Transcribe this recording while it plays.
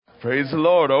Praise the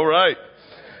Lord. All right.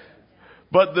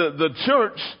 But the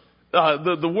church,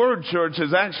 the word church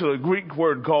is actually a Greek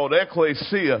word called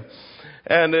ekklesia.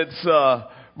 And it's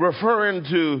referring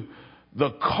to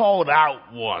the called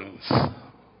out ones.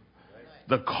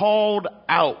 The called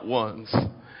out ones.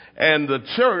 And the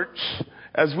church,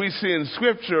 as we see in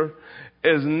Scripture,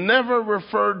 is never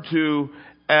referred to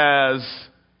as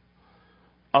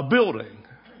a building,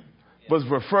 but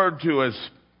referred to as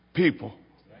people.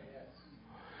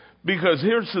 Because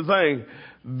here's the thing,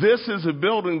 this is a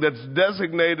building that's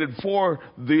designated for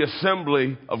the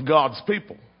assembly of God's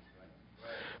people.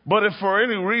 But if for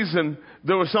any reason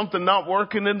there was something not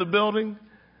working in the building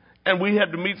and we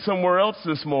had to meet somewhere else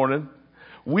this morning,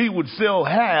 we would still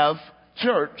have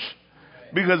church,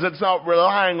 because it's not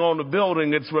relying on the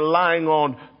building, it's relying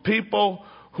on people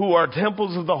who are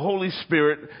temples of the Holy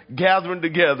Spirit gathering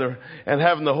together and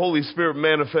having the Holy Spirit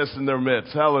manifest in their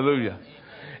midst. Hallelujah.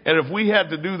 And if we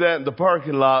had to do that in the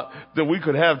parking lot, then we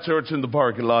could have church in the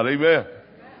parking lot. Amen.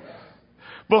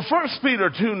 But 1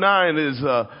 Peter 2:9 is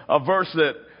a verse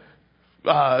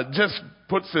that just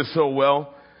puts this so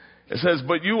well. It says,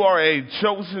 "But you are a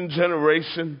chosen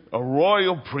generation, a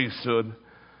royal priesthood,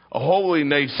 a holy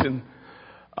nation,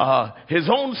 his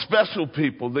own special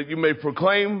people, that you may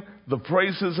proclaim the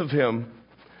praises of him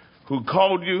who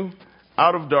called you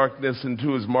out of darkness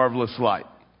into his marvelous light."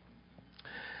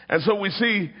 And so we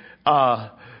see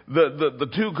the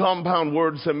two compound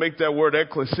words that make that word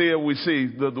ecclesia. We see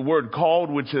the word called,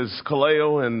 which is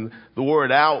kaleo, and the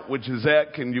word out, which is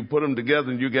ek, and you put them together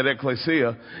and you get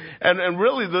ecclesia. And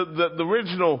really the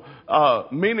original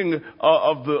meaning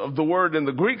of the word in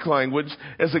the Greek language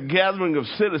is a gathering of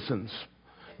citizens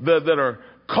that are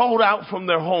called out from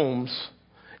their homes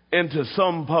into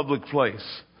some public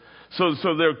place. So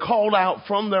they're called out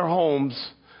from their homes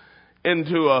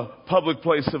into a public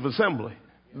place of assembly.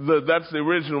 That's the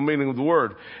original meaning of the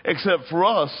word. Except for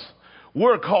us,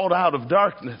 we're called out of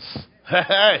darkness.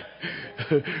 Hey,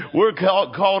 we're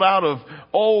called out of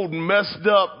old messed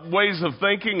up ways of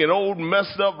thinking and old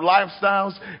messed up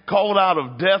lifestyles, called out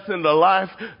of death into life,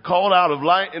 called out of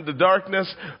light into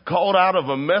darkness, called out of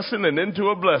a messing and into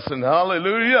a blessing.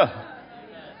 Hallelujah.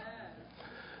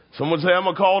 Someone say, I'm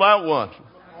a called out one.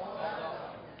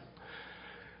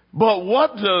 But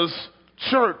what does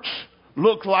church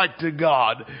look like to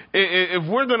God? If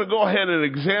we're going to go ahead and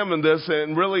examine this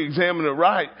and really examine it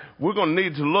right, we're going to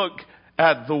need to look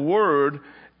at the Word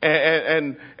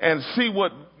and see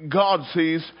what God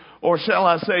sees, or shall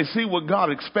I say, see what God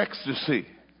expects to see.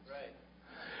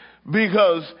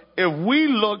 Because if we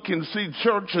look and see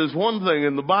church as one thing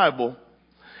in the Bible,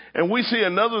 and we see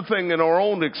another thing in our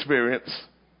own experience,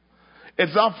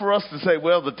 it's not for us to say,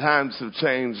 well, the times have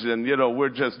changed and, we're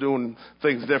just doing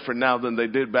things different now than they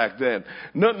did back then.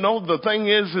 No, the thing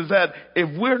is that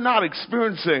if we're not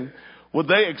experiencing what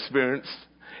they experienced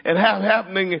and have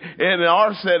happening in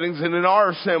our settings and in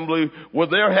our assembly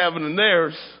what they're having in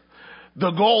theirs,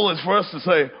 the goal is for us to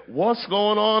say, what's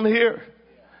going on here?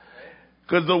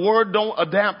 Because the Word don't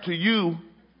adapt to you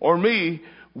or me.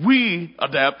 We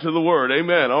adapt to the Word.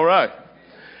 Amen. All right.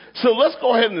 So let's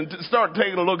go ahead and start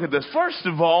taking a look at this. First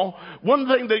of all, one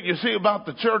thing that you see about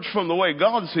the church from the way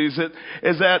God sees it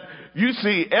is that you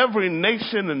see every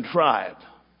nation and tribe.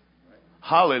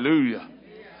 Hallelujah.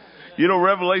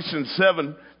 Revelation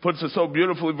 7 puts it so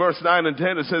beautifully. Verse 9 and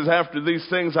 10, it says, "After these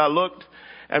things I looked,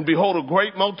 and behold, a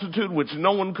great multitude which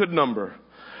no one could number,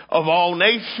 of all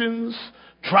nations,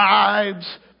 tribes,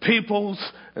 peoples,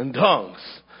 and tongues,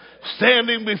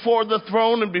 standing before the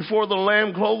throne and before the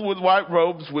Lamb, clothed with white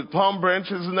robes, with palm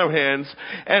branches in their hands,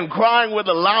 and crying with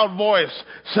a loud voice,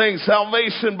 saying,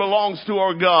 salvation belongs to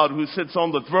our God who sits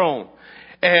on the throne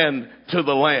and to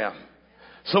the Lamb."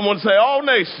 Someone say, all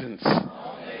nations,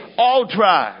 all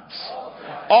tribes,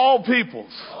 all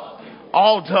peoples,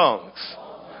 all tongues.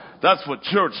 That's what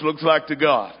church looks like to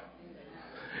God.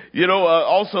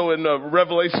 Also in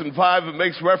Revelation 5, it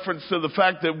makes reference to the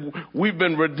fact that we've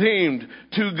been redeemed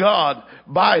to God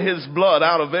by his blood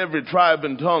out of every tribe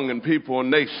and tongue and people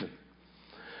and nation.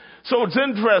 So it's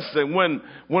interesting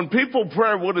when people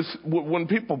pray what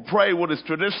is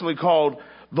traditionally called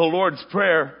the Lord's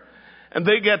Prayer, and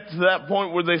they get to that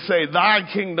point where they say, "Thy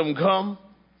kingdom come,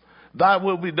 thy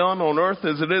will be done on earth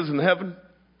as it is in heaven."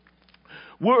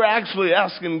 We're actually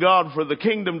asking God for the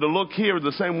kingdom to look here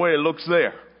the same way it looks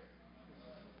there.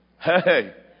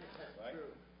 Hey.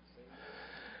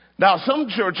 Now, some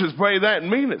churches pray that and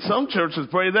mean it. Some churches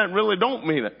pray that and really don't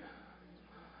mean it.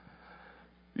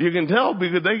 You can tell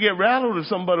because they get rattled if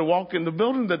somebody walk in the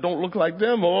building that don't look like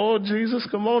them. Oh, Jesus,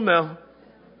 come on now.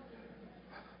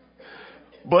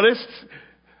 But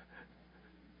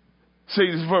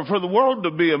See, for the world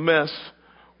to be a mess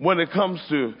when it comes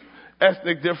to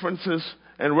ethnic differences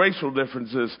and racial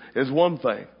differences is one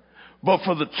thing. But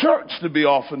for the church to be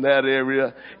off in that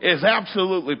area is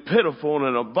absolutely pitiful and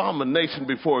an abomination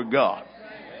before God.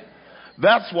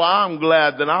 That's why I'm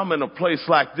glad that I'm in a place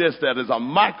like this that is a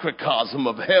microcosm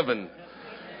of heaven.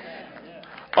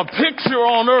 A picture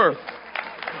on earth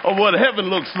of what heaven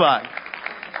looks like.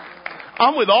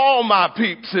 I'm with all my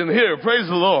peeps in here. Praise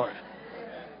the Lord.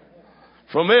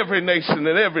 From every nation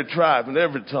and every tribe and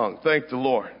every tongue. Thank the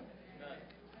Lord.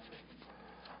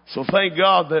 So thank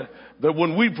God that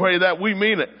when we pray that, we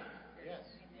mean it.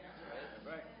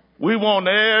 We want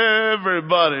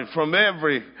everybody from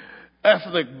every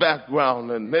ethnic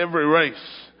background and every race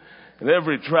and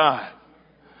every tribe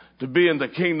to be in the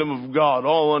kingdom of God,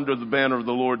 all under the banner of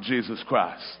the Lord Jesus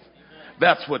Christ.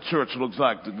 That's what church looks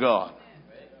like to God.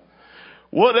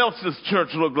 What else does church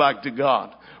look like to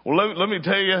God? Well, let me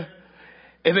tell you,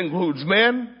 it includes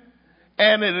men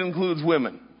and it includes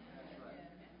women.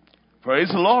 Praise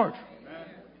the Lord.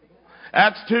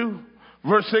 Acts 2,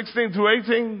 verse 16 through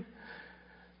 18.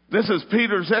 This is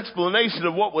Peter's explanation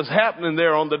of what was happening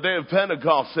there on the day of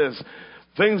Pentecost. Says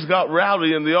things got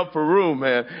rowdy in the upper room,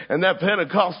 man. And that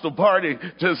Pentecostal party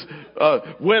just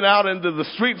went out into the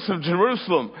streets of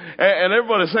Jerusalem. And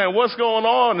everybody's saying, what's going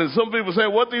on? And some people say,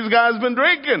 what these guys been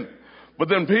drinking? But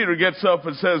then Peter gets up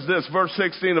and says this, verse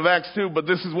 16 of Acts 2, but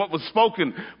this is what was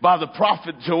spoken by the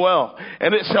prophet Joel.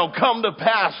 And it shall come to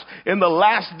pass in the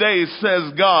last days,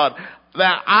 says God,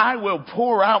 that I will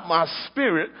pour out my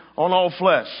spirit on all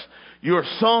flesh. Your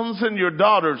sons and your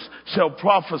daughters shall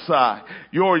prophesy.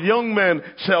 Your young men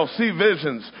shall see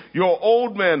visions. Your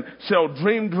old men shall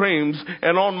dream dreams.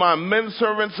 And on my men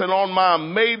servants and on my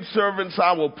maid servants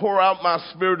I will pour out my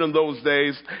spirit in those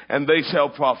days, and they shall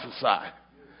prophesy.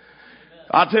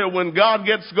 I tell you, when God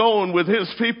gets going with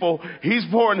his people, he's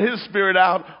pouring his spirit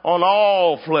out on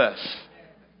all flesh.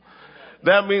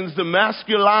 That means the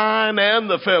masculine and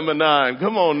the feminine.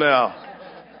 Come on now.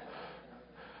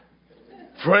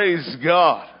 Praise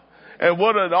God. And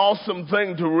what an awesome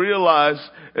thing to realize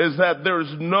is that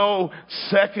there's no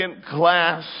second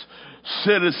class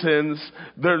citizens.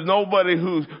 There's nobody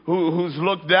who's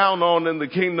looked down on in the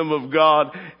kingdom of God.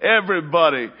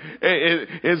 Everybody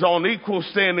is on equal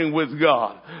standing with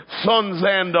God. Sons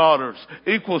and daughters,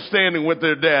 equal standing with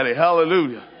their daddy.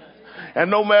 Hallelujah.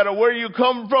 And no matter where you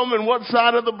come from and what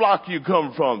side of the block you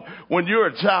come from, when you're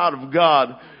a child of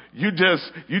God, you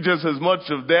just as much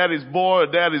of daddy's boy or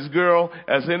daddy's girl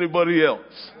as anybody else.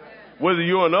 Whether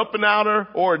you're an up and outer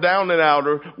or a down and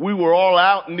outer, we were all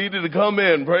out and needed to come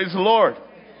in. Praise the Lord.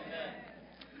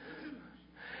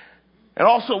 And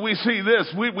also we see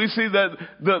this. We see that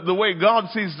the way God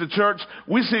sees the church,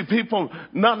 we see people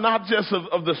not just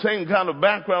of the same kind of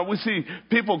background. We see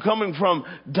people coming from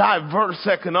diverse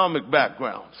economic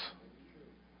backgrounds.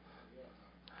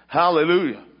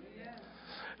 Hallelujah.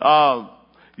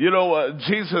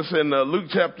 Jesus in Luke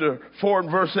chapter 4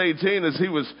 and verse 18, as he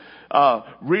was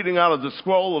reading out of the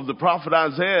scroll of the prophet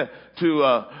Isaiah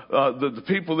to the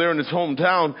people there in his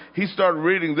hometown, he started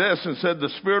reading this and said, the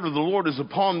Spirit of the Lord is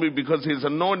upon me because he has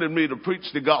anointed me to preach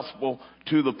the gospel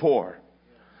to the poor.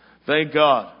 Thank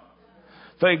God.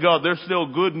 Thank God there's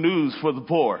still good news for the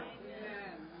poor.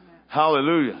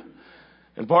 Hallelujah.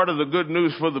 And part of the good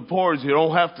news for the poor is you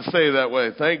don't have to say that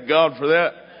way. Thank God for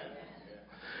that.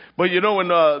 But in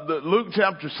Luke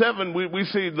chapter 7, we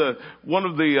see one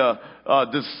of the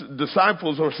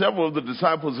disciples or several of the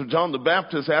disciples of John the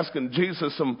Baptist asking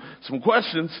Jesus some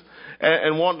questions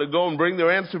and wanting to go and bring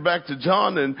their answer back to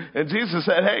John. And Jesus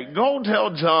said, hey, go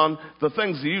tell John the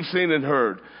things that you've seen and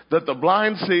heard, that the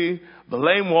blind see, the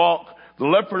lame walk, the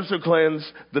lepers are cleansed,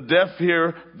 the deaf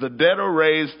hear, the dead are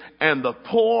raised, and the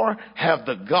poor have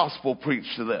the gospel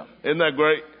preached to them. Isn't that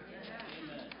great?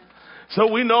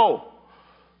 So we know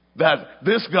that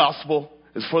this gospel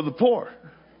is for the poor.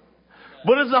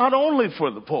 But it's not only for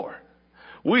the poor.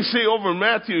 We see over in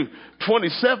Matthew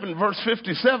 27, verse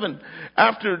 57,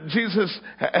 after Jesus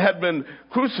had been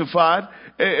crucified,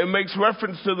 it makes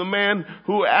reference to the man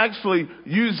who actually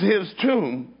used his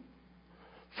tomb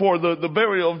for the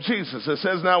burial of Jesus. It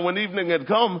says, now when evening had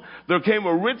come, there came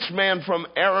a rich man from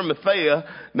Arimathea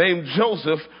named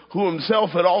Joseph, who himself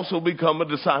had also become a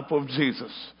disciple of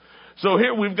Jesus. So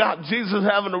here we've got Jesus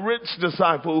having a rich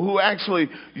disciple who actually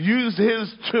used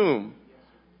his tomb.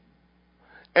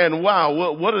 And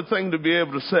wow, what a thing to be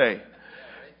able to say.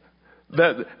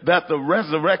 That the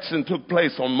resurrection took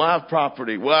place on my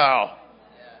property. Wow.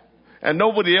 And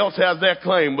nobody else has that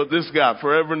claim but this guy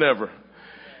forever and ever.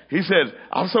 He said,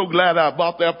 I'm so glad I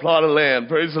bought that plot of land.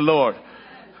 Praise the Lord.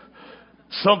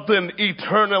 Something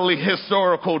eternally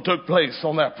historical took place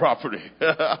on that property.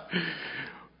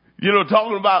 You know,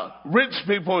 talking about rich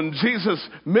people and Jesus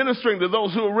ministering to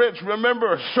those who are rich.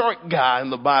 Remember a short guy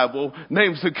in the Bible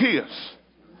named Zacchaeus.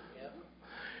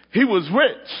 He was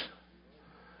rich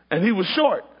and he was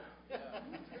short.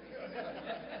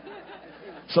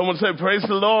 Someone say, praise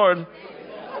the Lord.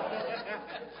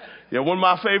 Yeah, one of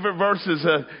my favorite verses,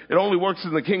 it only works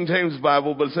in the King James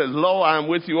Bible, but it says, lo, I am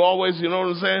with you always. You know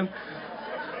what I'm saying?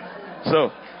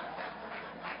 So,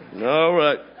 all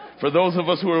right. For those of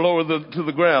us who are lower to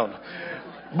the ground.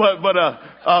 But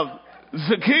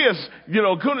Zacchaeus, you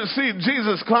know, couldn't see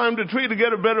Jesus climbed a tree to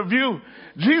get a better view.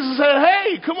 Jesus said,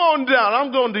 hey, come on down.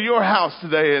 I'm going to your house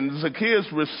today. And Zacchaeus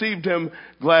received him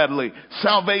gladly.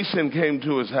 Salvation came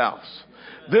to his house.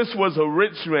 This was a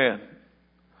rich man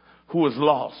who was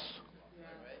lost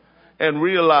and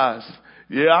realized,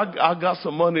 yeah, I got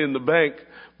some money in the bank,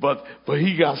 but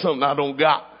he got something I don't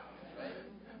got.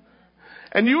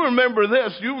 And you remember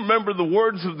this. You remember the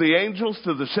words of the angels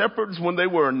to the shepherds when they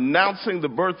were announcing the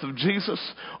birth of Jesus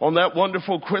on that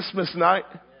wonderful Christmas night?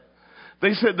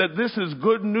 They said that this is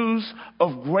good news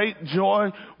of great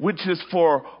joy, which is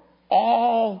for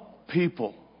all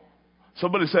people.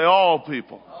 Somebody say all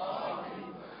people. All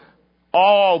people.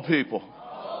 All people.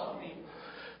 All people.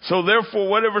 So therefore,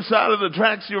 whatever side of the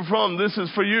tracks you're from, this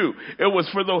is for you. It was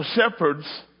for those shepherds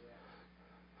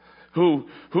who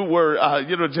were,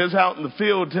 just out in the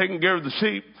field taking care of the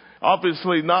sheep.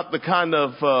 Obviously not the kind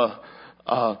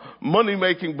of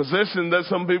money-making position that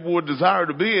some people would desire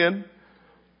to be in,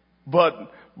 but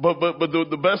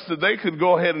the best that they could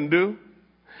go ahead and do.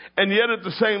 And yet at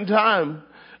the same time,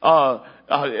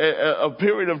 a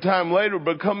period of time later,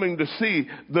 but coming to see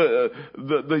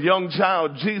the young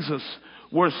child Jesus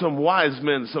were some wise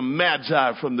men, some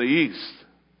magi from the east.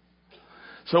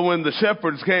 So when the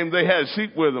shepherds came, they had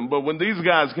sheep with them. But when these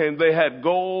guys came, they had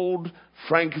gold,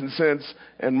 frankincense,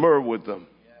 and myrrh with them.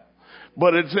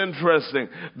 But it's interesting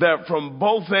that from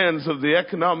both ends of the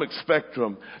economic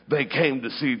spectrum, they came to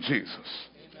see Jesus.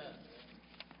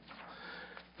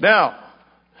 Now,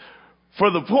 for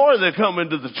the poor that come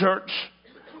into the church,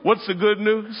 what's the good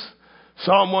news?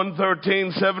 Psalm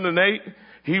 113, 7 and 8.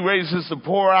 He raises the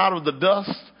poor out of the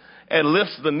dust and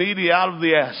lifts the needy out of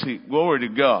the ash heap. Glory to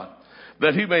God.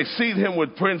 That he may seat him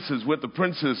with princes, with the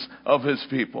princes of his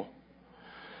people.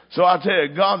 So I tell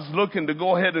you, God's looking to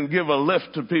go ahead and give a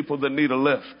lift to people that need a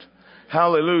lift.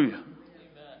 Hallelujah. Amen.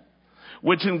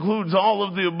 Which includes all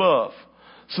of the above.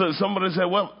 So somebody said,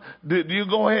 well, do you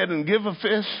go ahead and give a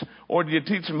fish, or do you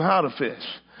teach them how to fish?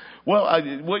 Well,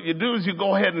 what you do is you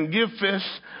go ahead and give fish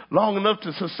long enough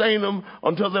to sustain them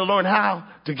until they learn how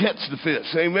to catch the fish.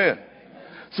 Amen.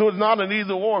 So it's not an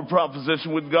either or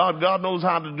proposition with God. God knows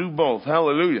how to do both.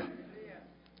 Hallelujah.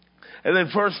 And then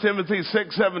 1 Timothy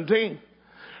 6:17.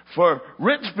 For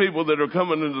rich people that are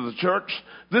coming into the church,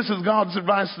 this is God's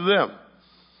advice to them.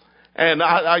 And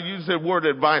I use that word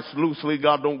advice loosely.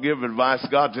 God don't give advice.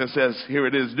 God just says, here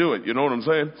it is, do it. You know what I'm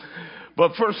saying?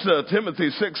 But 1 Timothy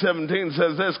 6:17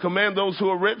 says this, command those who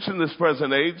are rich in this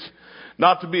present age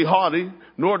not to be haughty,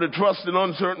 nor to trust in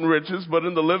uncertain riches, but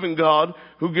in the living God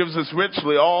who gives us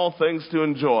richly all things to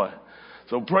enjoy.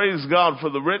 So praise God for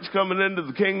the rich coming into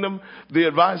the kingdom. The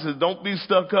advice is don't be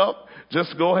stuck up.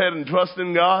 Just go ahead and trust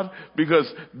in God, because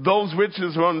those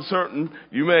riches are uncertain.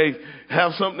 You may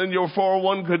have something in your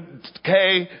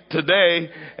 401k today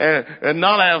and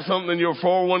not have something in your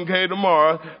 401k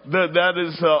tomorrow. That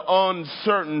is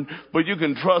uncertain, but you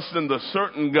can trust in the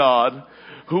certain God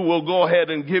who will go ahead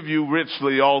and give you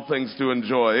richly all things to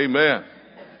enjoy. Amen.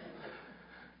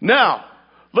 Now,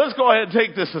 let's go ahead and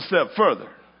take this a step further.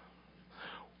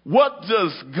 What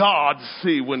does God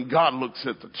see when God looks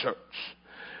at the church?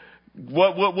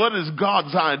 What is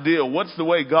God's ideal? What's the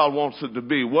way God wants it to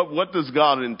be? What does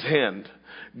God intend?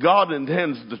 God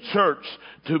intends the church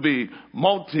to be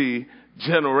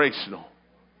multi-generational.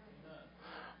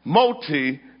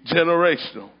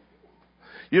 Multi-generational.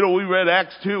 You know, we read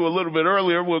Acts 2 a little bit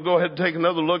earlier. We'll go ahead and take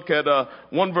another look at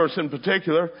one verse in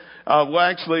particular.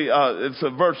 It's a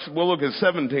verse, we'll look at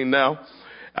 17 now.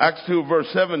 Acts 2 verse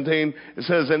 17, it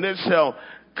says, and it shall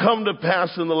come to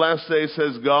pass in the last days,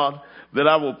 says God, that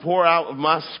I will pour out of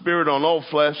my spirit on all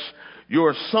flesh.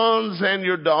 Your sons and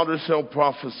your daughters shall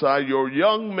prophesy. Your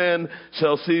young men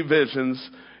shall see visions.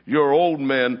 Your old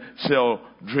men shall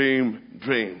dream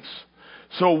dreams.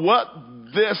 So what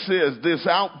this is, this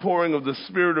outpouring of the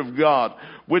Spirit of God,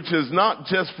 which is not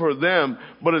just for them,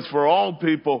 but it's for all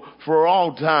people, for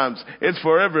all times. It's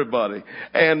for everybody.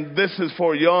 And this is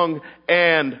for young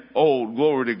and old.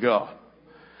 Glory to God.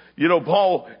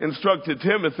 Paul instructed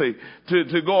Timothy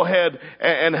to go ahead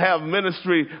and have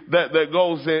ministry that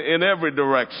goes in every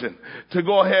direction. To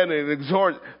go ahead and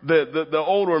exhort the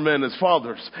older men as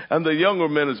fathers and the younger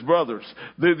men as brothers.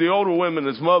 The older women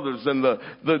as mothers and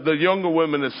the younger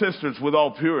women as sisters with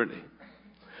all purity.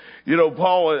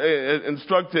 Paul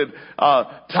instructed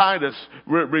Titus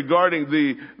regarding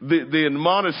the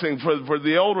admonishing for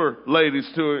the older ladies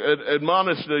to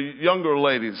admonish the younger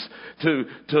ladies to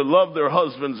love their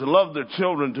husbands and love their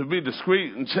children, to be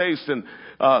discreet and chaste and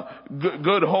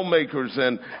good homemakers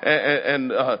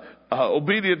and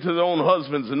obedient to their own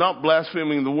husbands and not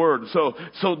blaspheming the word. So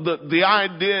the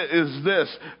idea is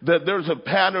this, that there's a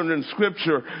pattern in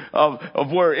Scripture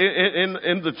of where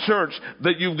in the church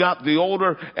that you've got the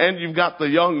older and you've got the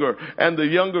younger, and the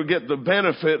younger get the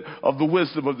benefit of the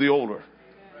wisdom of the older.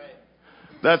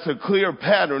 That's a clear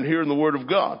pattern here in the Word of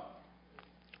God.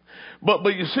 But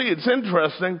you see, it's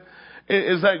interesting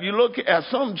is that you look at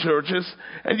some churches,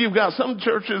 and you've got some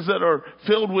churches that are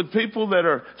filled with people that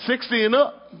are 60 and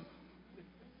up.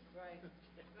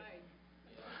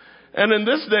 And in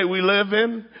this day we live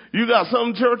in, you got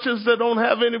some churches that don't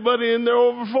have anybody in there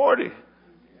over 40.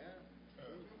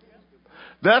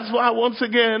 That's why, once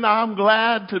again, I'm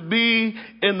glad to be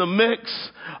in the mix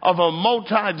of a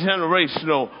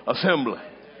multi-generational assembly.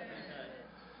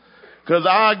 Because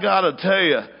I got to tell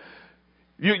you,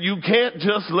 you can't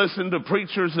just listen to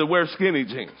preachers that wear skinny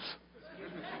jeans.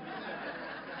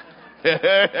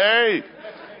 Hey,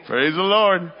 praise the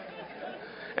Lord.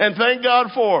 And thank God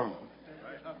for them.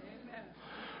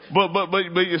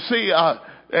 But you see,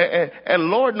 and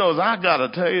Lord knows I got to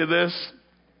tell you this.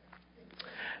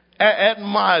 At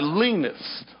my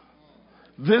leanest,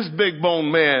 this big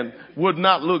bone man would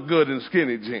not look good in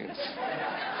skinny jeans.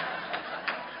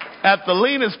 At the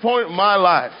leanest point in my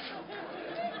life,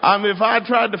 if I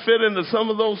tried to fit into some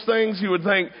of those things, you would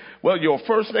think, well, your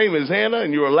first name is Anna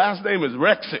and your last name is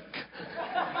Rexic.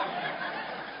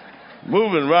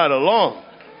 Moving right along.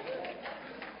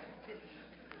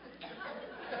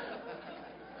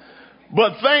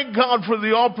 But thank God for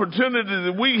the opportunity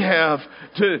that we have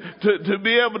to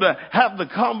be able to have the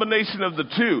combination of the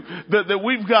two. That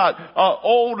we've got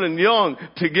old and young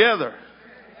together.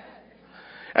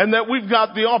 And that we've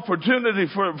got the opportunity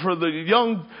for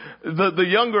the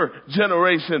younger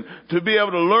generation to be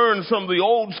able to learn some of the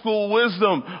old school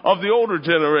wisdom of the older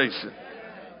generation.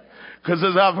 Because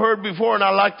as I've heard before, and I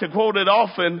like to quote it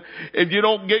often, if you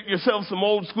don't get yourself some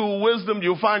old school wisdom,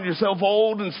 you'll find yourself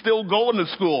old and still going to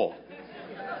school.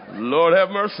 Lord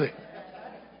have mercy.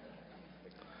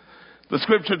 The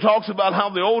Scripture talks about how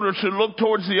the older should look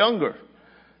towards the younger.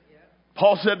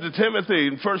 Paul said to Timothy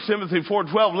in 1 Timothy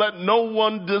 4:12, let no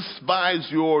one despise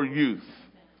your youth.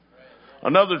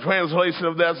 Another translation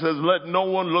of that says, let no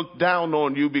one look down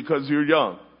on you because you're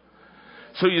young.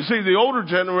 So you see, the older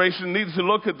generation needs to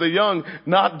look at the young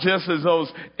not just as those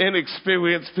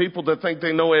inexperienced people that think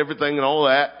they know everything and all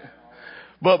that.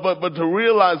 But to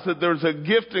realize that there's a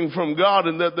gifting from God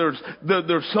and that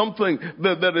there's something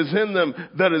that is in them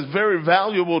that is very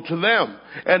valuable to them,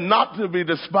 and not to be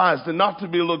despised and not to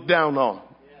be looked down on.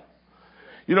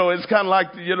 It's kind of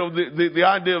like, the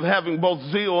idea of having both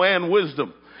zeal and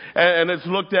wisdom. And it's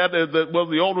looked at that,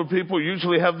 the older people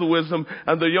usually have the wisdom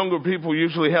and the younger people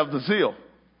usually have the zeal.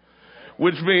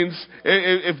 Which means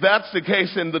if that's the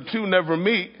case and the two never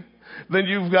meet, then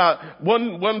you've got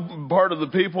one part of the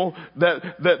people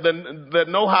that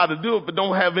know how to do it but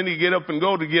don't have any get up and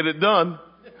go to get it done.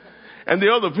 And the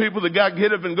other people that got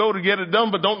get up and go to get it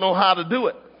done but don't know how to do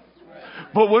it.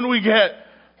 But when we get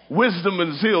wisdom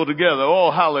and zeal together,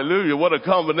 oh hallelujah, what a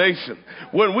combination.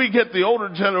 When we get the older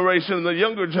generation and the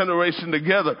younger generation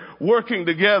together, working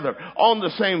together on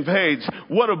the same page,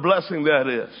 what a blessing that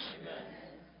is.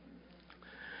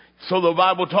 So the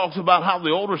Bible talks about how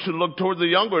the older should look toward the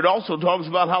younger. It also talks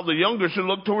about how the younger should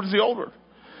look towards the older.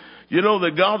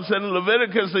 That God said in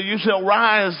Leviticus that you shall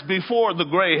rise before the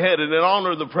gray-headed and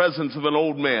honor the presence of an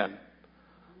old man.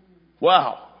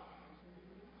 Wow.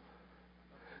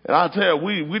 And I tell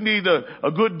you, we need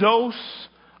a good dose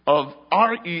of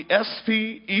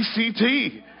RESPECT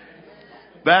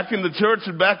back in the church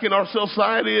and back in our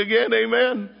society again.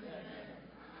 Amen.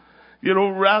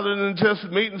 Rather than just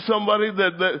meeting somebody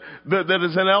that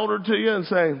is an elder to you and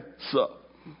saying, sup.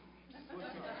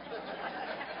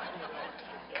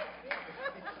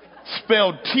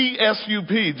 Spelled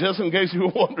TSUP, just in case you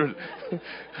were wondering.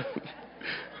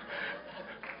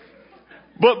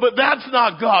 But that's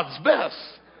not God's best.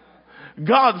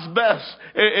 God's best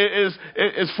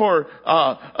is for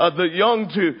the young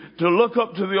to look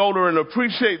up to the older and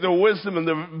appreciate their wisdom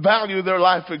and value their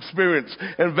life experience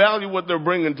and value what they're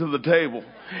bringing to the table.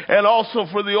 And also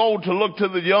for the old to look to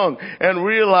the young and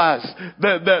realize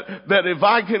that if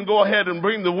I can go ahead and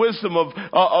bring the wisdom of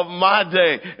my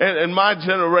day and my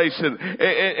generation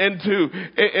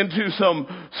into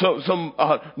some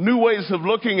new ways of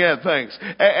looking at things.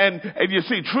 And you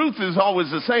see, truth is always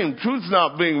the same. Truth's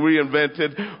not being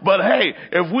reinvented. But hey,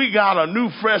 if we got a new,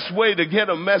 fresh way to get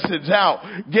a message out,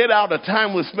 get out a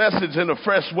timeless message in a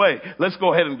fresh way, let's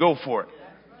go ahead and go for it.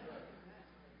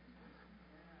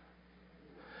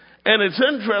 And it's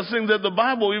interesting that the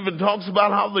Bible even talks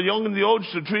about how the young and the old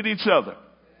should treat each other.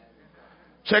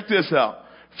 Check this out.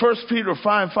 1 Peter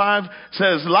 5:5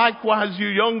 says, likewise, you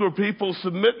younger people,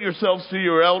 submit yourselves to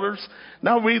your elders.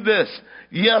 Now read this.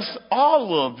 Yes,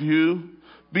 all of you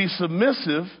be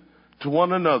submissive to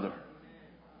one another.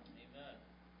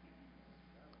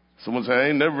 Someone say, I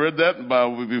ain't never read that in the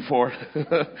Bible before.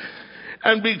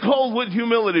 And be clothed with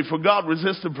humility, for God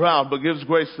resists the proud, but gives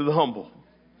grace to the humble.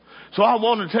 So I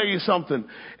want to tell you something.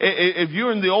 If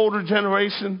you're in the older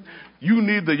generation, you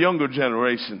need the younger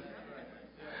generation.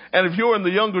 And if you're in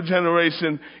the younger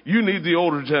generation, you need the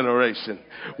older generation.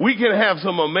 We can have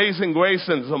some amazing grace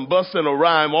and some busting a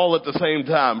rhyme all at the same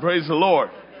time. Praise the Lord.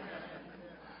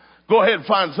 Go ahead and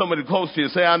find somebody close to you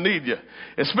and say, I need you.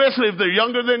 Especially if they're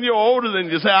younger than you or older than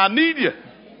you, say, I need you.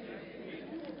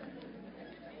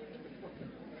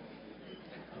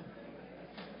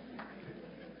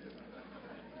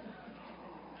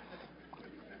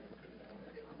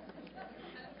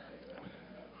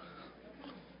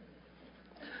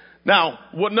 Now,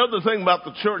 another thing about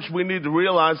the church we need to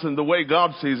realize, and the way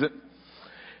God sees it,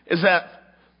 is that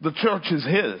the church is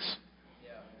His.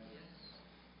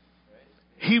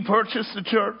 He purchased the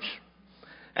church,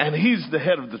 and He's the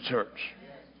head of the church.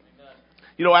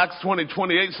 You know, Acts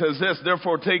 20:28 says this,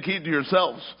 therefore take heed to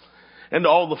yourselves and to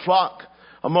all the flock,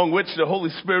 among which the Holy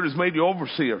Spirit has made you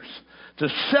overseers, to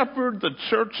shepherd the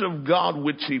church of God,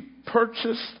 which He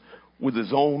purchased with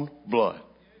His own blood.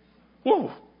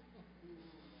 Whoa.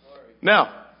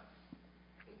 Now,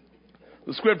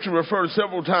 the scripture refers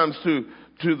several times to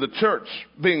the church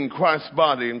being Christ's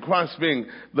body and Christ being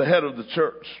the head of the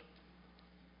church.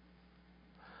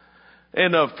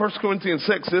 In 1 Corinthians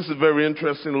 6, this is very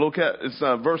interesting to look at. It's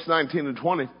verse 19 and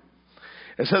 20.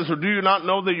 It says, or do you not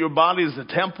know that your body is the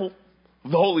temple of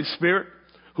the Holy Spirit,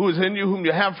 who is in you, whom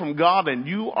you have from God, and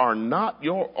you are not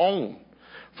your own?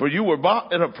 For you were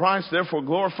bought at a price, therefore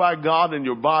glorify God in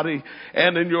your body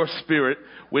and in your spirit,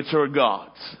 which are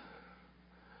God's.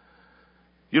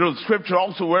 You know, the scripture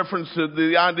also references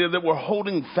the idea that we're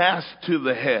holding fast to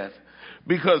the head.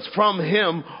 Because from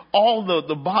Him, all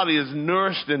the body is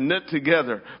nourished and knit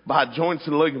together by joints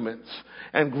and ligaments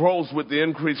and grows with the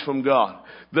increase from God.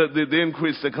 The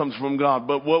increase that comes from God.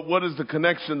 But what is the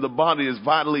connection? The body is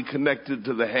vitally connected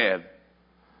to the head.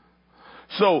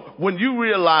 So when you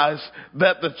realize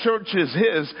that the church is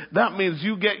His, that means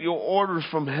you get your orders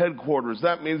from headquarters.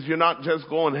 That means you're not just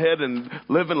going ahead and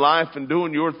living life and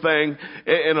doing your thing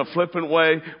in a flippant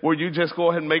way where you just go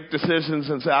ahead and make decisions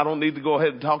and say, I don't need to go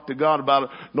ahead and talk to God about it.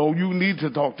 No, you need to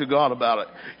talk to God about it.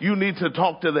 You need to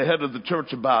talk to the head of the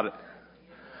church about it.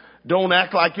 Don't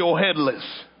act like you're headless.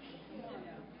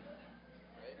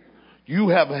 You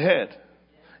have a head,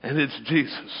 and it's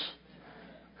Jesus.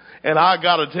 And I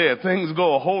gotta tell you, things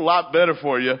go a whole lot better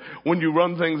for you when you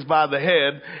run things by the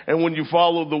head and when you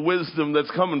follow the wisdom that's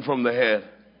coming from the head.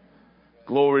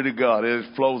 Glory to God.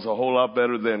 It flows a whole lot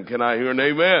better then. Can I hear an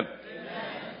amen? Amen.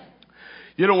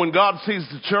 You know, when God sees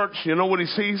the church, you know what He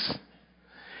sees?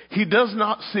 He does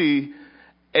not see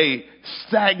a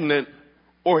stagnant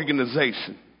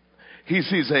organization. He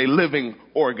sees a living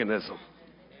organism.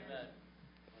 Amen.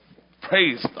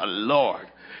 Praise the Lord.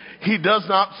 He does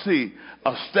not see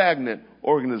a stagnant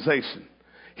organization.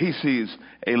 He sees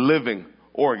a living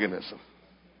organism.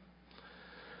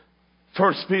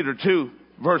 1 Peter 2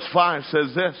 verse 5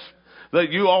 says this, that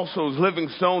you also as living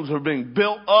stones are being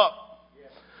built up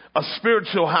a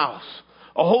spiritual house,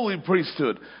 a holy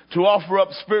priesthood, to offer up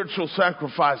spiritual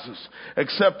sacrifices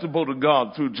acceptable to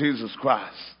God through Jesus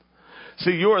Christ.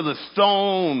 See, you're the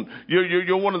stone.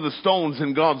 You're one of the stones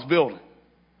in God's building.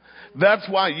 That's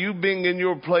why you being in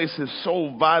your place is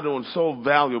so vital and so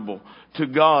valuable to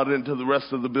God and to the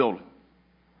rest of the building.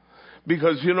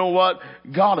 Because you know what?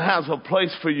 God has a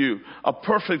place for you, a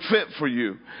perfect fit for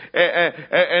you.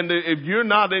 And if you're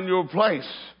not in your place,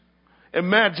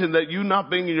 imagine that you not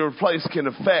being in your place can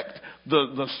affect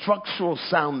the structural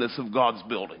soundness of God's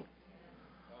building.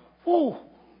 Woo.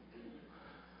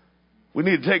 We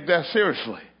need to take that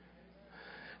seriously.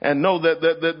 And know that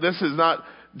this is not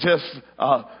just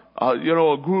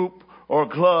a group or a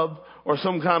club or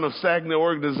some kind of stagnant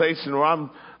organization where I'm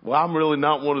Well, I'm really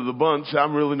not one of the bunch.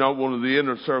 I'm really not one of the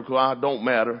inner circle. I don't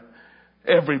matter.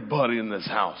 Everybody in this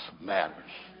house matters.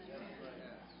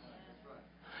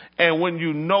 And when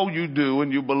you know you do,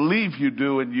 and you believe you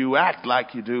do, and you act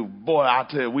like you do, boy, I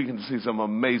tell you, we can see some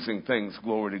amazing things.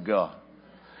 Glory to God.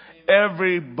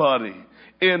 Everybody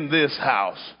in this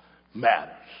house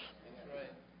matters.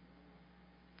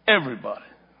 Everybody.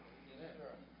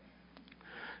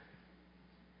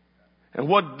 And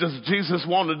what does Jesus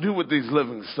want to do with these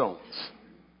living stones?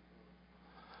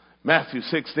 Matthew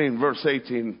 16, verse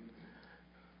 18.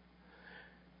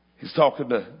 He's talking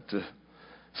to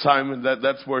Simon.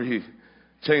 That's where he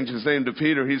changed his name to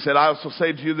Peter. He said, I also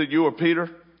say to you that you are Peter,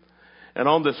 and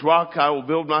on this rock I will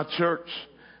build my church,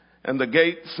 and the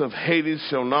gates of Hades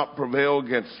shall not prevail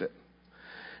against it.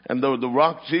 And the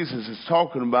rock Jesus is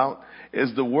talking about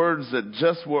is the words that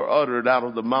just were uttered out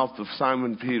of the mouth of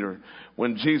Simon Peter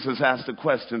when Jesus asked the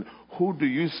question, who do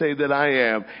you say that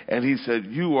I am? And he said,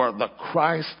 you are the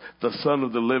Christ, the Son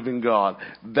of the living God.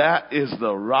 That is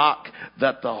the rock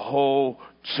that the whole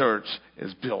church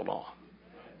is built on.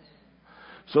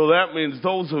 So that means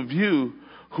those of you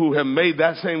who have made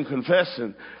that same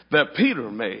confession that Peter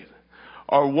made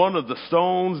are one of the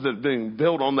stones that are being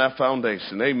built on that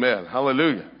foundation. Amen.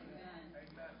 Hallelujah.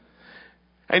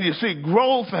 And you see,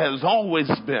 growth has always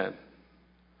been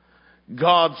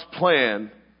God's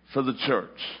plan for the church.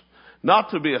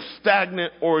 Not to be a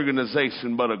stagnant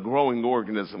organization, but a growing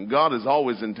organism. God has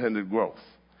always intended growth.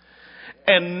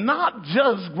 And not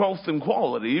just growth in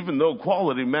quality, even though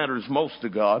quality matters most to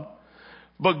God,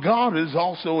 but God is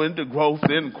also into growth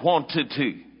in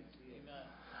quantity.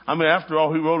 I mean, after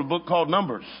all, he wrote a book called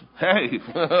Numbers. Hey.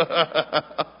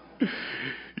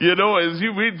 You know, as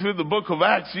you read through the book of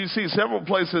Acts, you see several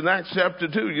places in Acts chapter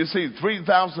 2, you see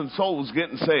 3,000 souls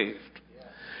getting saved.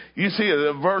 You see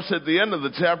a verse at the end of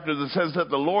the chapter that says that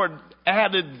the Lord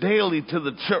added daily to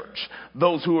the church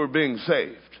those who were being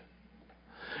saved.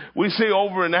 We see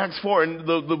over in Acts 4, and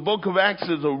the book of Acts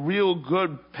is a real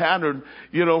good pattern.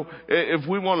 You know, if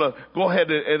we want to go ahead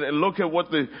and look at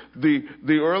what the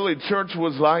early church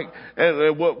was like,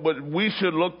 and what we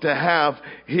should look to have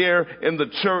here in the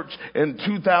church in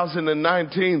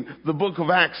 2019, the book of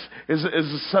Acts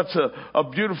is such a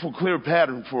beautiful, clear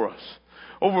pattern for us.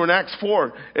 Over in Acts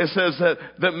 4, it says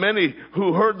that many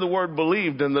who heard the word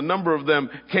believed, and the number of them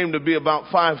came to be about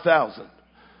 5,000.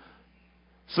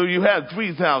 So you had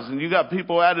 3,000. You got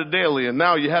people added daily, and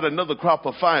now you had another crop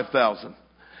of 5,000.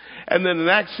 And then in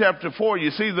Acts chapter 4, you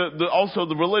see also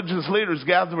the religious leaders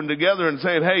gathering together and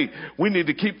saying, hey, we need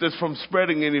to keep this from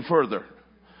spreading any further.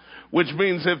 Which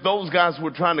means if those guys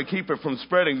were trying to keep it from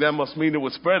spreading, that must mean it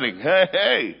was spreading.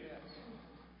 Hey.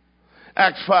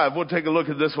 Acts 5, we'll take a look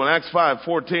at this one. Acts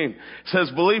 5:14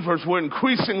 says, believers were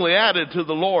increasingly added to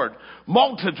the Lord,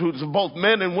 multitudes of both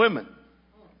men and women.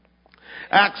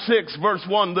 Acts 6, verse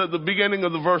 1, the beginning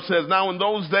of the verse says, now in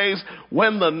those days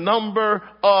when the number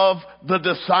of the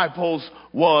disciples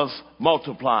was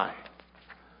multiplied.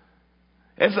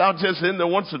 It's not just in there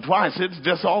once or twice. It's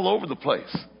just all over the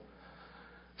place.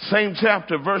 Same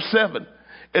chapter, verse 7.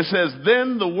 It says,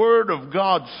 then the word of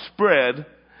God spread,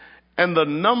 and the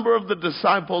number of the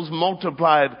disciples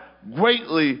multiplied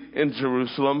greatly in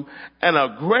Jerusalem, and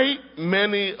a great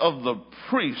many of the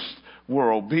priests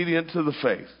were obedient to the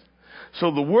faith. So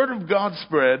the word of God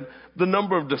spread, the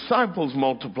number of disciples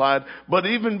multiplied, but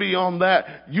even beyond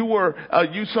that, you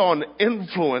saw an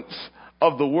influence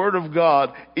of the word of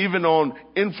God even on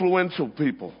influential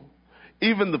people,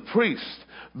 even the priests,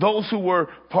 those who were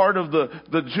part of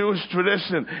the Jewish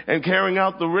tradition and carrying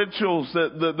out the rituals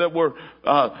that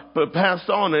were passed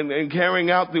on and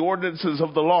carrying out the ordinances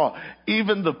of the law.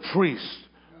 Even the priests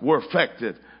were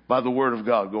affected by the word of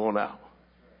God going out.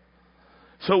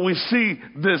 So we see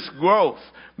this growth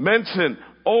mentioned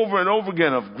over and over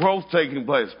again of growth taking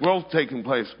place, growth taking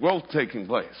place, growth taking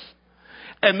place.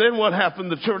 And then what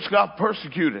happened? The church got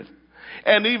persecuted.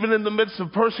 And even in the midst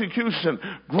of persecution,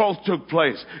 growth took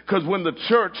place. Because when the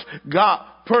church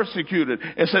got persecuted,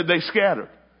 it said they scattered.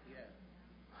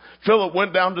 Philip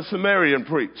went down to Samaria and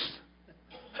preached.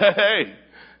 Hey.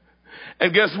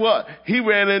 And guess what? He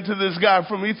ran into this guy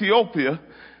from Ethiopia,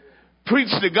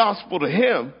 preached the gospel to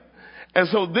him. And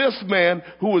so this man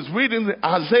who was reading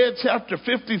Isaiah chapter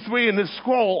 53 in his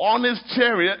scroll on his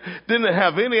chariot didn't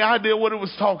have any idea what it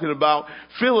was talking about.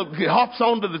 Philip hops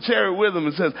onto the chariot with him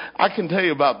and says, I can tell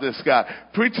you about this guy.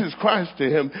 Preaches Christ to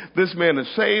him. This man is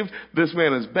saved. This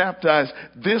man is baptized.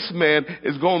 This man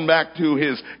is going back to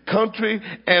his country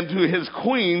and to his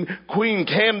queen, Queen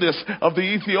Candace of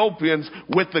the Ethiopians,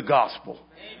 with the gospel.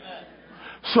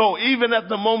 So even at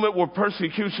the moment where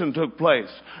persecution took place,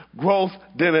 growth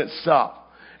didn't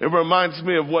stop. It reminds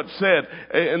me of what's said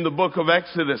in the book of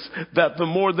Exodus, that the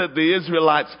more that the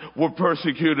Israelites were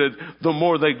persecuted, the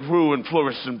more they grew and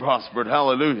flourished and prospered.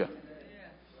 Hallelujah.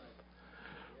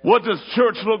 What does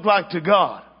church look like to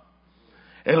God?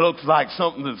 It looks like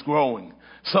something that's growing,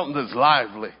 something that's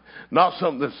lively, not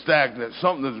something that's stagnant,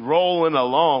 something that's rolling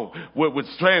along with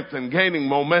strength and gaining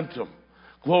momentum.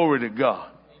 Glory to God.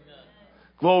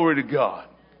 Glory to God.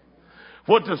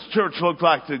 What does church look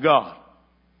like to God?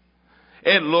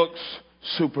 It looks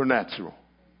supernatural.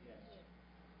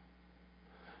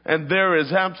 And there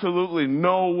is absolutely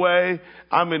no way,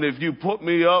 if you put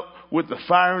me up with the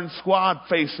firing squad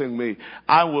facing me,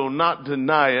 I will not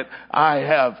deny it. I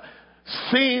have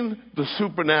seen the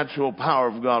supernatural power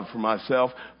of God for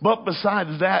myself. But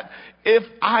besides that, if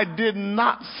I did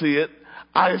not see it,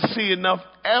 I see enough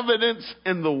evidence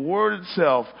in the Word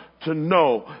itself to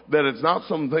know that it's not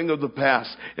something of the past.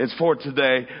 It's for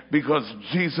today, because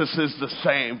Jesus is the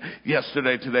same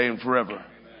yesterday, today, and forever.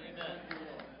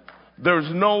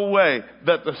 There's no way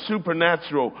that the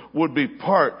supernatural would be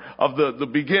part of the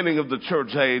beginning of the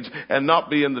church age and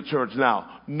not be in the church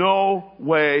now. No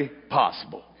way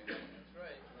possible.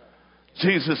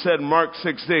 Jesus said in Mark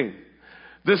 16,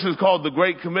 this is called the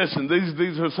Great Commission.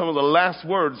 These are some of the last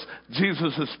words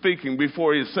Jesus is speaking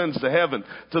before he ascends to heaven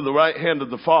to the right hand of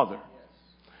the Father.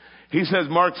 He says,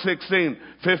 Mark 16,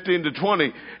 15 to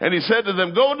 20, and he said to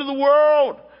them, go into the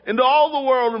world, into all the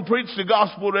world, and preach the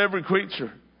gospel to every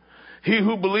creature. He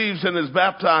who believes and is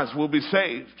baptized will be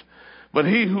saved, but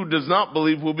he who does not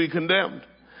believe will be condemned.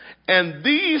 And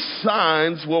these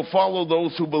signs will follow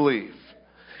those who believe.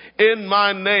 In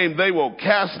my name they will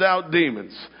cast out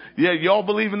demons. Yeah, y'all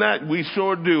believe in that? We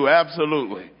sure do,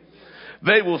 absolutely.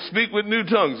 They will speak with new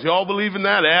tongues. Y'all believe in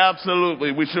that?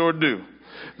 Absolutely, we sure do.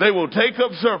 They will take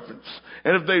up serpents,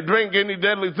 and if they drink any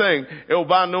deadly thing, it will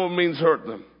by no means hurt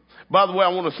them. By the way, I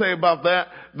want to say about that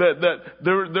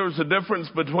there's a difference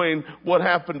between what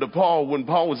happened to Paul when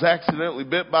Paul was accidentally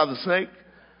bit by the snake.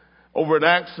 Over in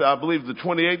Acts, I believe the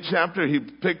 28th chapter, he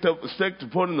picked up the stick to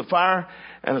put in the fire,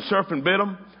 and a serpent bit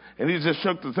him, and he just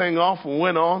shook the thing off and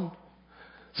went on.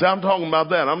 See, I'm talking about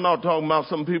that. I'm not talking about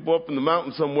some people up in the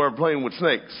mountain somewhere playing with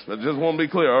snakes. I just want to be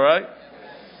clear, all right?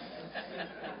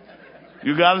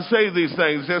 You got to say these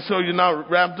things just so you're not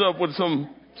wrapped up with some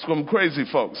crazy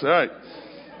folks, all right?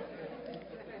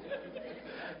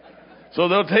 So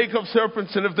they'll take up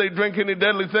serpents, and if they drink any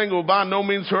deadly thing, it will by no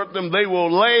means hurt them. They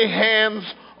will lay hands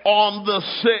on the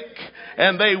sick,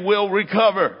 and they will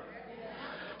recover.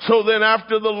 So then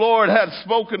after the Lord had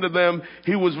spoken to them,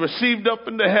 he was received up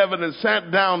into heaven and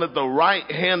sat down at the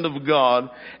right hand of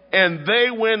God. And they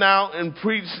went out and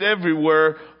preached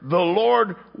everywhere, the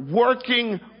Lord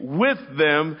working with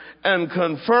them and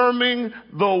confirming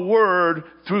the word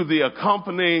through the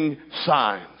accompanying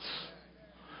signs.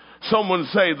 Someone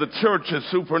say the church is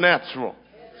supernatural.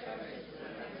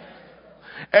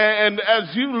 And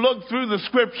as you look through the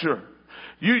scripture,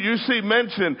 you see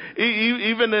mention,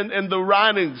 even in the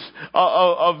writings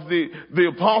of the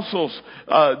apostles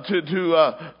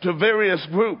to various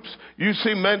groups, you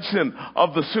see mention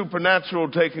of the supernatural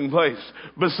taking place.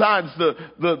 Besides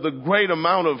the great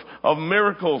amount of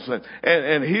miracles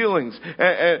and healings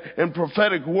and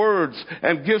prophetic words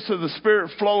and gifts of the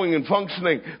Spirit flowing and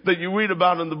functioning that you read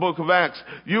about in the book of Acts,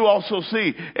 you also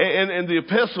see in the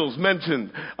epistles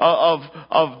mentioned of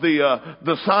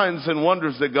the signs and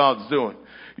wonders that God's doing.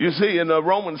 You see in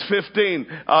Romans 15,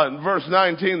 verse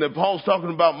 19, that Paul's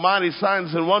talking about mighty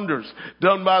signs and wonders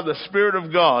done by the Spirit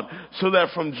of God, so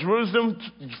that from Jerusalem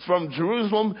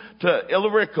to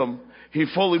Illyricum, he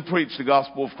fully preached the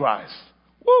gospel of Christ.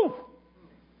 Woo!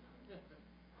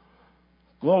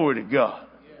 Glory to God.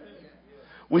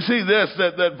 We see this,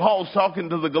 that Paul's talking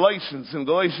to the Galatians in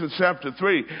Galatians chapter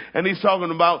 3, and he's talking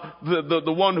about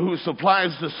the one who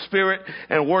supplies the Spirit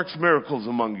and works miracles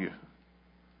among you.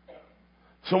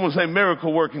 Someone say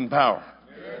miracle working power.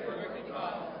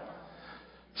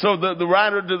 So the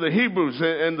writer to the Hebrews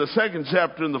in the 2nd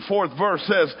chapter in the 4th verse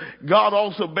says, God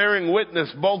also bearing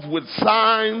witness both with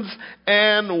signs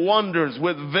and wonders,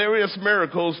 with various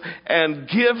miracles and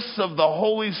gifts of the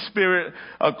Holy Spirit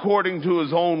according to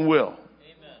his own will.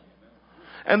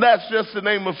 And that's just to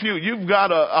name a few. You've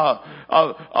got a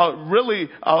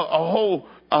whole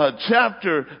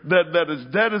chapter that is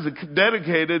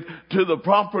dedicated to the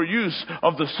proper use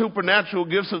of the supernatural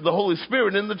gifts of the Holy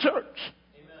Spirit in the church.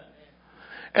 Amen.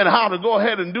 And how to go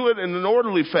ahead and do it in an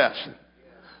orderly fashion.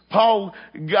 Paul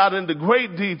got into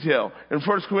great detail in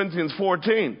 1 Corinthians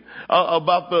 14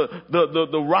 about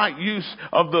the right use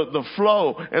of the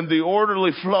flow and the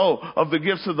orderly flow of the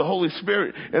gifts of the Holy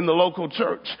Spirit in the local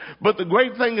church. But the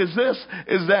great thing is this,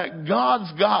 is that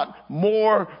God's got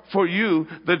more for you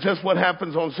than just what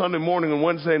happens on Sunday morning and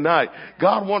Wednesday night.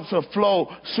 God wants to flow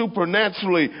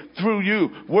supernaturally through you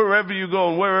wherever you go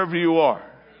and wherever you are.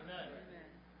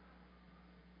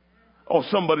 Oh,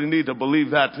 somebody need to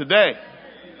believe that today.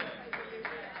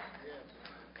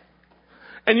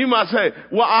 And you might say,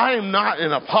 well, I am not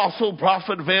an apostle,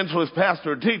 prophet, evangelist,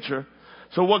 pastor, or teacher,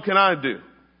 so what can I do?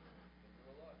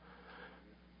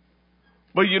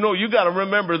 But you know, you got to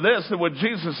remember this, that what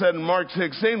Jesus said in Mark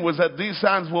 16 was that these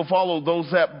signs will follow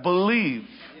those that believe.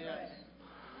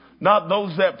 Not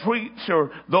those that preach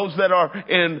or those that are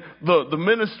in the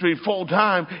ministry full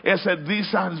time. It said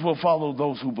these signs will follow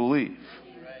those who believe.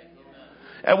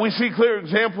 And we see clear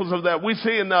examples of that. We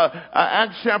see in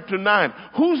Acts chapter 9,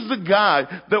 who's the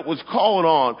guy that was called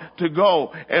on to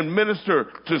go and minister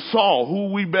to Saul,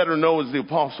 who we better know as the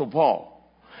Apostle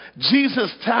Paul?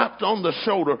 Jesus tapped on the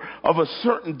shoulder of a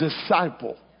certain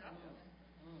disciple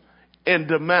in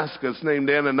Damascus named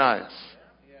Ananias.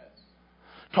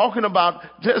 Talking about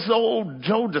this old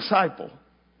Joe disciple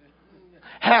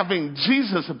having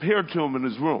Jesus appear to him in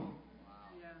his room.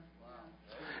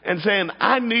 And saying,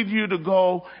 I need you to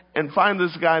go and find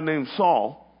this guy named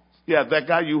Saul. Yeah, that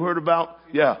guy you heard about?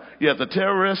 Yeah, the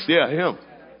terrorist? Yeah, him.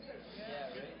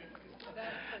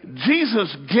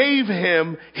 Jesus gave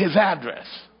him his address.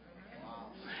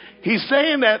 He's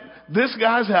staying at this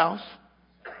guy's house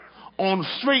on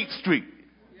Straight Street.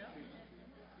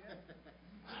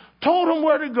 Told him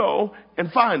where to go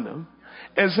and find him.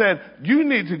 And said, you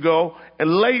need to go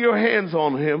and lay your hands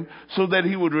on him so that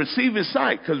he would receive his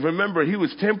sight. Because remember, he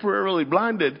was temporarily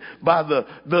blinded by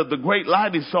the great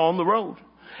light he saw on the road.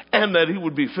 And that he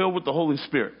would be filled with the Holy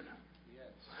Spirit.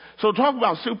 So talk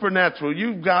about supernatural.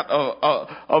 You've got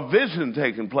a vision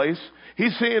taking place.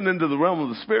 He's seeing into the realm of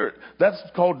the Spirit. That's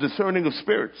called discerning of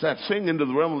spirits. That's seeing into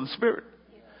the realm of the Spirit.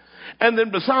 And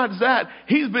then besides that,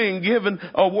 he's being given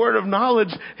a word of knowledge.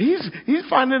 He's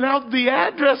finding out the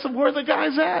address of where the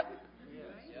guy's at.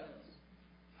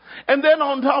 And then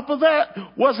on top of that,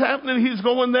 what's happening? He's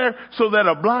going there so that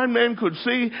a blind man could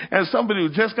see and somebody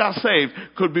who just got saved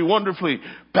could be wonderfully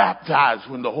baptized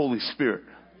with the Holy Spirit.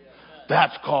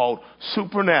 That's called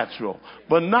supernatural.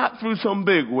 But not through some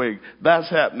bigwig. That's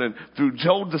happening through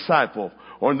Joe's disciple,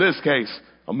 or in this case,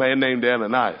 a man named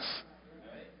Ananias.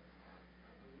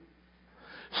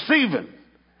 Stephen.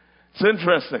 It's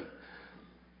interesting.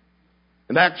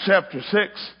 In Acts chapter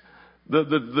 6,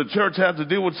 the church had to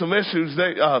deal with some issues.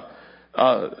 They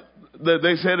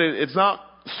said it's not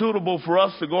suitable for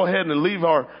us to go ahead and leave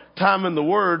our time in the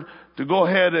Word to go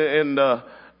ahead and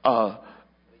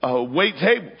wait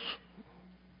tables.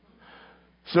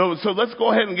 So let's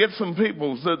go ahead and get some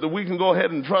people so that we can go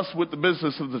ahead and trust with the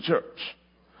business of the church.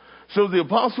 So the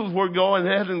apostles were going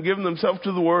ahead and giving themselves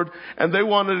to the Word, and they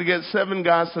wanted to get 7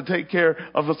 guys to take care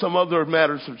of some other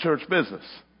matters of church business.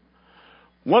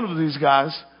 One of these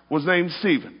guys was named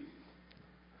Stephen.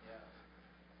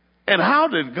 And how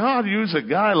did God use a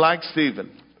guy like Stephen?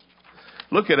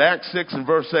 Look at Acts 6 and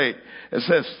verse 8. It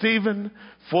says, Stephen,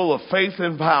 full of faith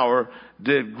and power,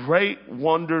 did great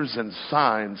wonders and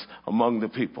signs among the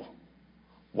people.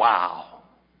 Wow.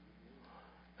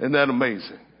 Isn't that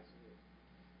amazing?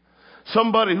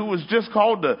 Somebody who was just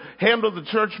called to handle the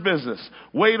church business,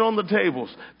 wait on the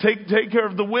tables, take care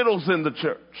of the widows in the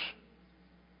church.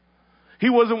 He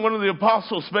wasn't one of the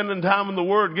apostles spending time in the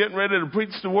Word, getting ready to preach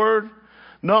the Word.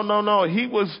 No. He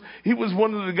was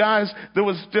one of the guys that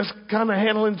was just kind of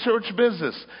handling church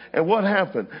business. And what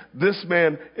happened? This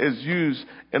man is used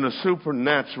in a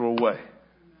supernatural way.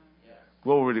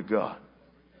 Glory to God.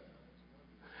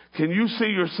 Can you see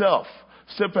yourself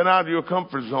stepping out of your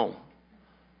comfort zone?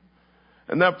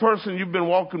 And that person you've been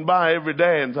walking by every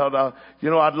day and thought,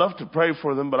 I'd love to pray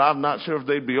for them, but I'm not sure if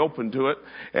they'd be open to it.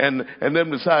 And then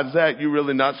besides that, you're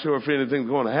really not sure if anything's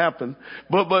going to happen.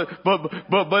 But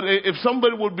if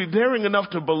somebody would be daring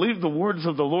enough to believe the words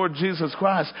of the Lord Jesus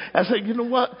Christ and say, you know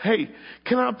what? Hey,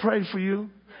 can I pray for you?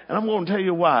 And I'm going to tell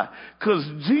you why. Because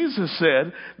Jesus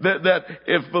said that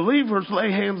if believers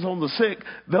lay hands on the sick,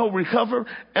 they'll recover.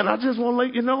 And I just want to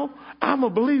let you know, I'm a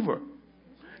believer.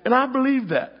 And I believe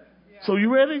that. So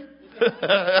you ready?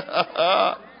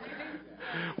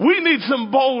 We need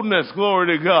some boldness,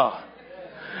 glory to God.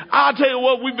 I'll tell you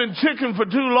what, we've been chicken for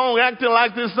too long acting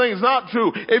like this thing's not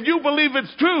true. If you believe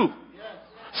it's true,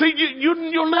 see,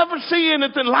 you'll never see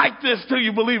anything like this till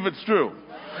you believe it's true.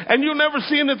 And you'll never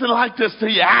see anything like this till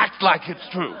you act like it's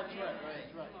true.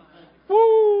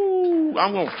 Woo!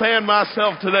 I'm going to fan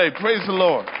myself today. Praise the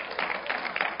Lord.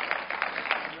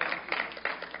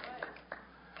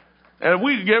 And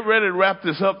we get ready to wrap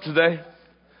this up today.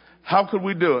 How could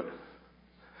we do it?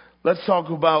 Let's talk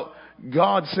about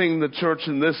God seeing the church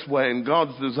in this way and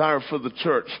God's desire for the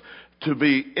church to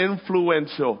be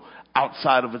influential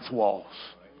outside of its walls.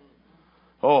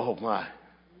 Oh my.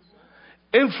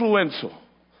 Influential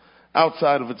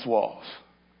outside of its walls.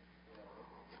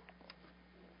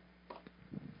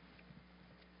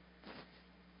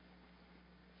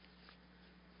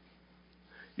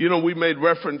 You know, we made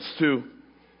reference to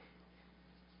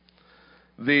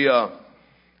the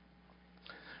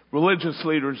religious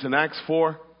leaders in Acts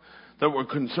 4 that were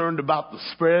concerned about the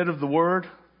spread of the word.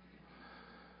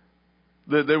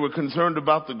 That they were concerned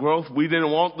about the growth. We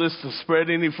didn't want this to spread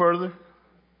any further.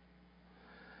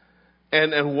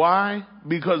 And why?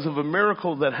 Because of a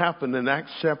miracle that happened in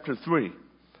Acts chapter 3,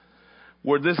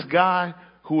 where this guy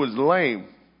who was lame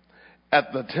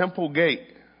at the temple gate,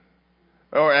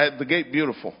 or at the gate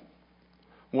beautiful,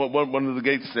 one of the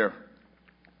gates there,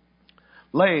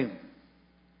 lame,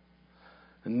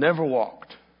 and never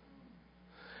walked.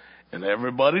 And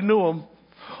everybody knew him.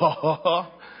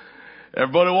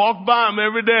 Everybody walked by him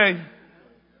every day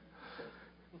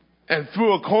and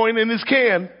threw a coin in his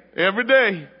can every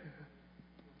day.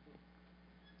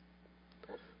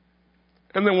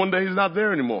 And then one day he's not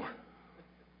there anymore.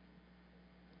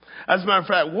 As a matter of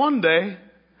fact, one day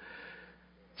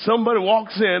somebody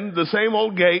walks in the same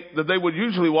old gate that they would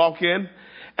usually walk in,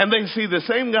 and they see the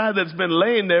same guy that's been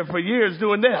laying there for years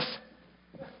doing this.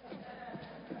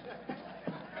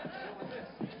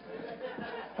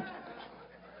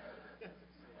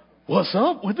 What's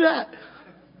up with that?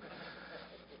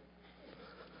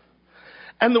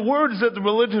 And the words that the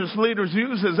religious leaders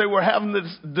used as they were having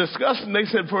this discussion, they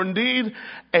said, for indeed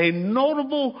a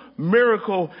notable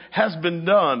miracle has been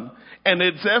done, and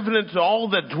it's evident to all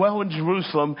that dwell in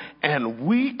Jerusalem, and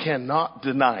we cannot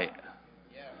deny it.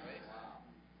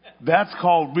 That's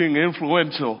called being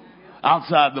influential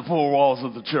outside the four walls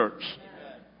of the church.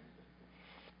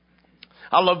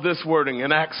 I love this wording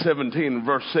in Acts 17,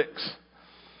 verse 6,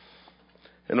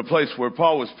 in a place where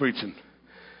Paul was preaching.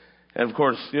 And of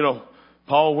course, you know,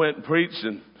 Paul went and preached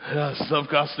and stuff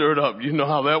got stirred up. You know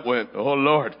how that went. Oh,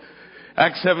 Lord.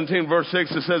 Acts 17, verse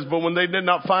 6, it says, but when they did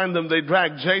not find them, they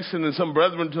dragged Jason and some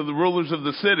brethren to the rulers of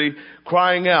the city,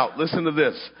 crying out, listen to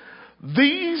this,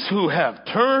 these who have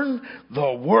turned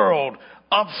the world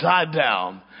upside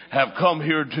down have come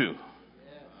here too.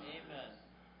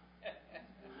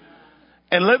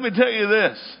 And let me tell you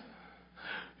this.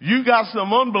 You got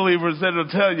some unbelievers that'll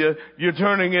tell you you're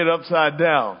turning it upside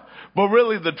down. But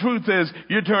really the truth is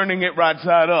you're turning it right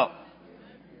side up.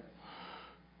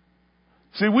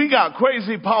 See, we got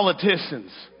crazy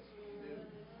politicians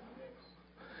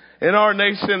in our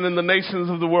nation and the nations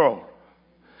of the world.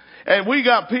 And we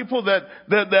got people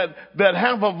that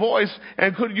have a voice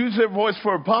and could use their voice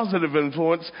for a positive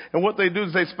influence. And what they do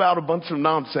is they spout a bunch of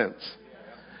nonsense.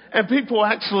 And people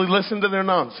actually listen to their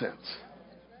nonsense.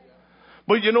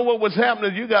 But you know what was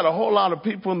happening? You got a whole lot of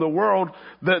people in the world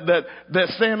that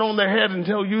stand on their head and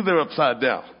tell you they're upside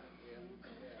down.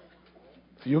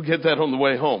 You'll get that on the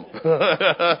way home.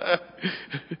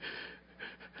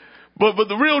 But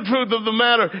the real truth of the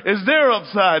matter is they're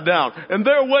upside down. And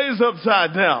their way's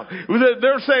upside down.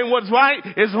 They're saying what's right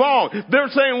is wrong. They're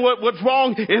saying what's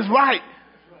wrong is right.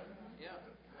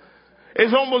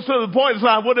 It's almost to the point, it's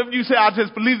like, what if you say, I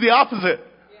just believe the opposite?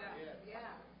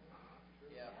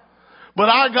 But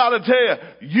I gotta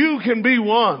tell you, you can be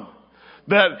one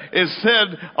that is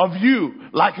said of you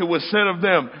like it was said of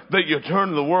them, that you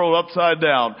turn the world upside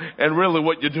down, and really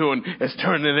what you're doing is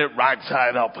turning it right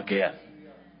side up again.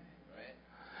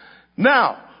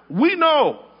 Now, we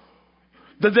know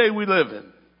the day we live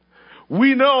in.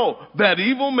 We know that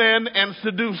evil men and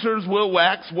seducers will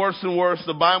wax worse and worse.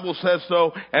 The Bible says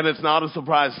so, and it's not a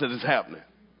surprise that it's happening.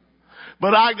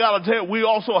 But I gotta tell you, we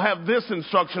also have this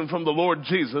instruction from the Lord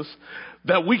Jesus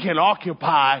that we can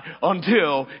occupy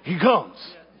until He comes.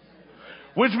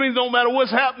 Which means no matter what's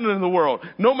happening in the world,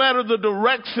 no matter the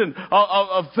direction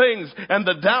of things and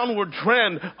the downward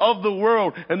trend of the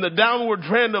world and the downward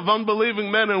trend of unbelieving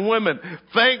men and women,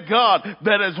 thank God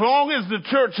that as long as the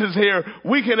church is here,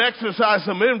 we can exercise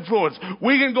some influence.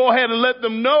 We can go ahead and let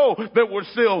them know that we're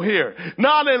still here.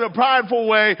 Not in a prideful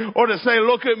way or to say,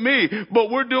 look at me, but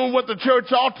we're doing what the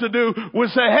church ought to do. We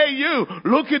say, hey, you,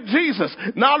 look at Jesus.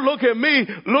 Not look at me,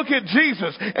 look at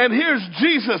Jesus. And here's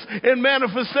Jesus in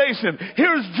manifestation.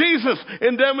 Here's Jesus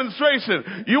in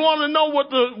demonstration. You want to know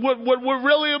what we're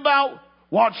really about?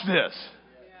 Watch this.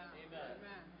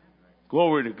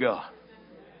 Glory to God.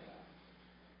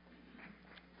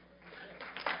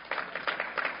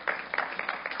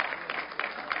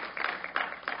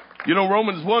 You know,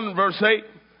 Romans 1 verse 8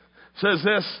 says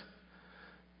this: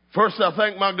 "First I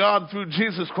thank my God through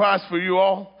Jesus Christ for you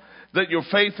all, that your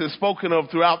faith is spoken of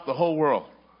throughout the whole world."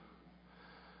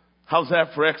 How's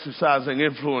that for exercising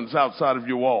influence outside of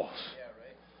your walls?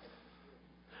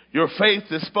 Your faith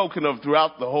is spoken of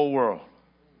throughout the whole world.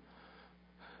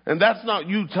 And that's not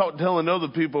you telling other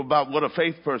people about what a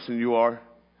faith person you are.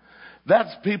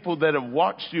 That's people that have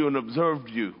watched you and observed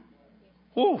you.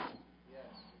 Whew.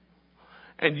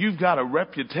 And you've got a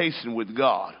reputation with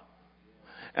God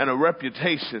and a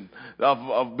reputation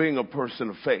of being a person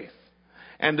of faith.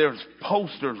 And there's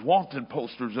posters, wanted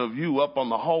posters of you up on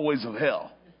the hallways of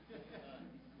hell.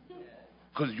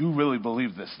 Because you really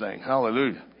believe this thing.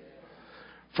 Hallelujah.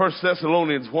 1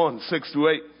 Thessalonians 1,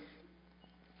 6-8.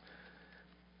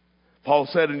 Paul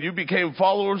said, "And you became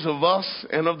followers of us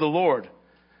and of the Lord,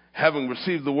 having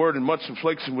received the word in much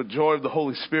affliction with joy of the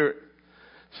Holy Spirit,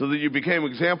 so that you became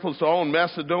examples to all in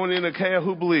Macedonia and Achaia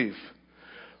who believe.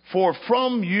 For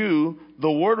from you the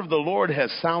word of the Lord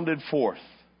has sounded forth,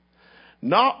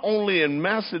 not only in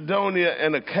Macedonia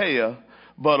and Achaia,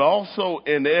 but also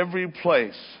in every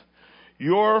place.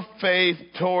 Your faith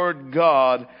toward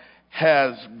God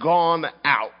has gone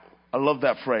out." I love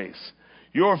that phrase.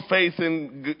 Your faith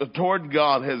toward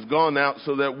God has gone out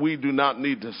so that we do not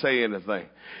need to say anything.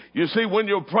 You see, when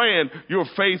you're praying, your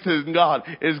faith in God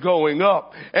is going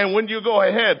up. And when you go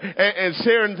ahead and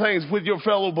sharing things with your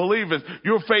fellow believers,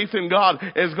 your faith in God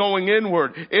is going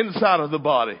inward, inside of the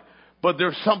body. But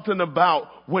there's something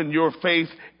about when your faith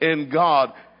in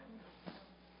God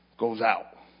goes out.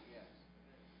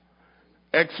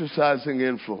 Exercising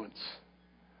influence.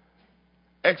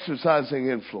 Exercising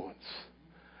influence.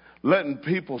 Letting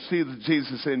people see the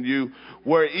Jesus in you,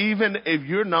 where even if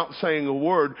you're not saying a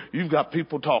word, you've got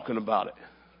people talking about it.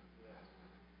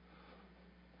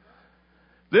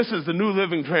 This is the New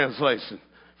Living Translation.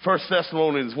 1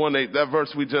 Thessalonians 1:8, that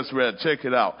verse we just read. Check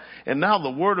it out. "And now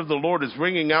the word of the Lord is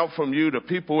ringing out from you to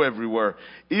people everywhere,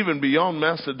 even beyond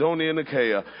Macedonia and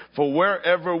Achaia. For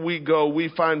wherever we go, we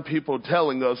find people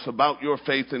telling us about your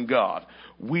faith in God."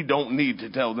 We don't need to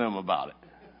tell them about it.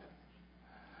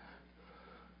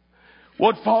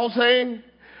 What Paul's saying?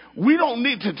 We don't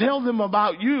need to tell them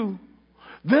about you.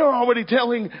 They're already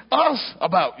telling us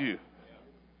about you.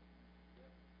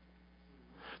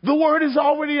 The word is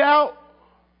already out.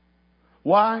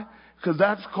 Why? Because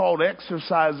that's called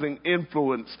exercising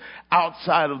influence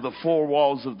outside of the four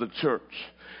walls of the church.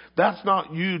 That's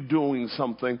not you doing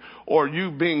something or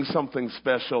you being something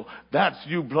special. That's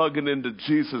you plugging into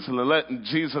Jesus and letting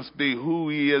Jesus be who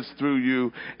he is through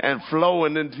you and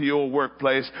flowing into your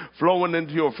workplace, flowing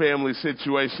into your family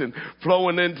situation,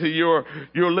 flowing into your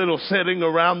little setting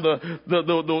around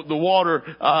the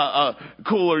water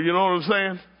cooler. You know what I'm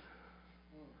saying?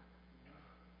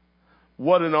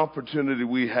 What an opportunity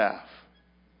we have.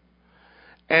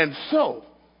 And so,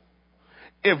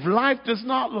 if life does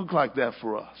not look like that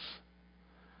for us,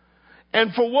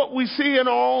 and for what we see in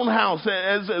our own house,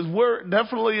 as we're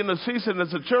definitely in a season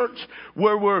as a church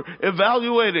where we're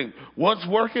evaluating what's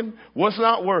working, what's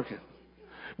not working.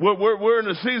 We're in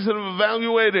a season of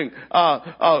evaluating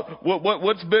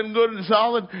what's been good and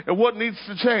solid and what needs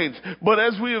to change. But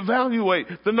as we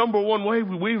evaluate, the number one way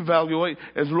we evaluate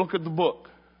is look at the book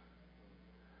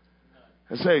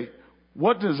and say,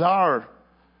 what does our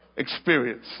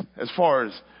experience as far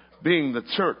as being the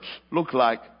church look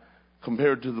like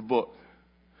compared to the book?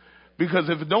 Because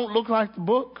if it don't look like the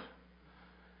book,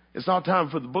 it's not time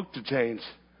for the book to change.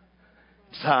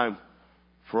 It's time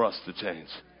for us to change.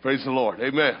 Praise the Lord.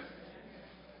 Amen.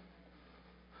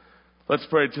 Let's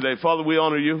pray today. Father, we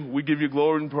honor you. We give you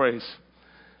glory and praise.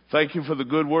 Thank you for the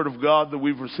good word of God that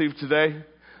we've received today.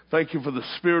 Thank you for the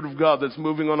Spirit of God that's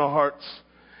moving on our hearts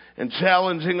and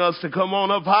challenging us to come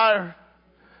on up higher,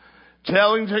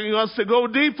 challenging us to go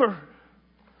deeper,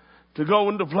 to go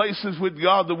into places with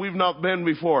God that we've not been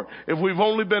before. If we've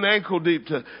only been ankle deep,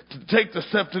 to take the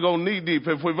step to go knee deep.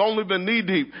 If we've only been knee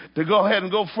deep, to go ahead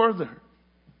and go further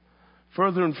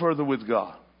and further with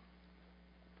God.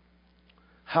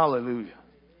 Hallelujah.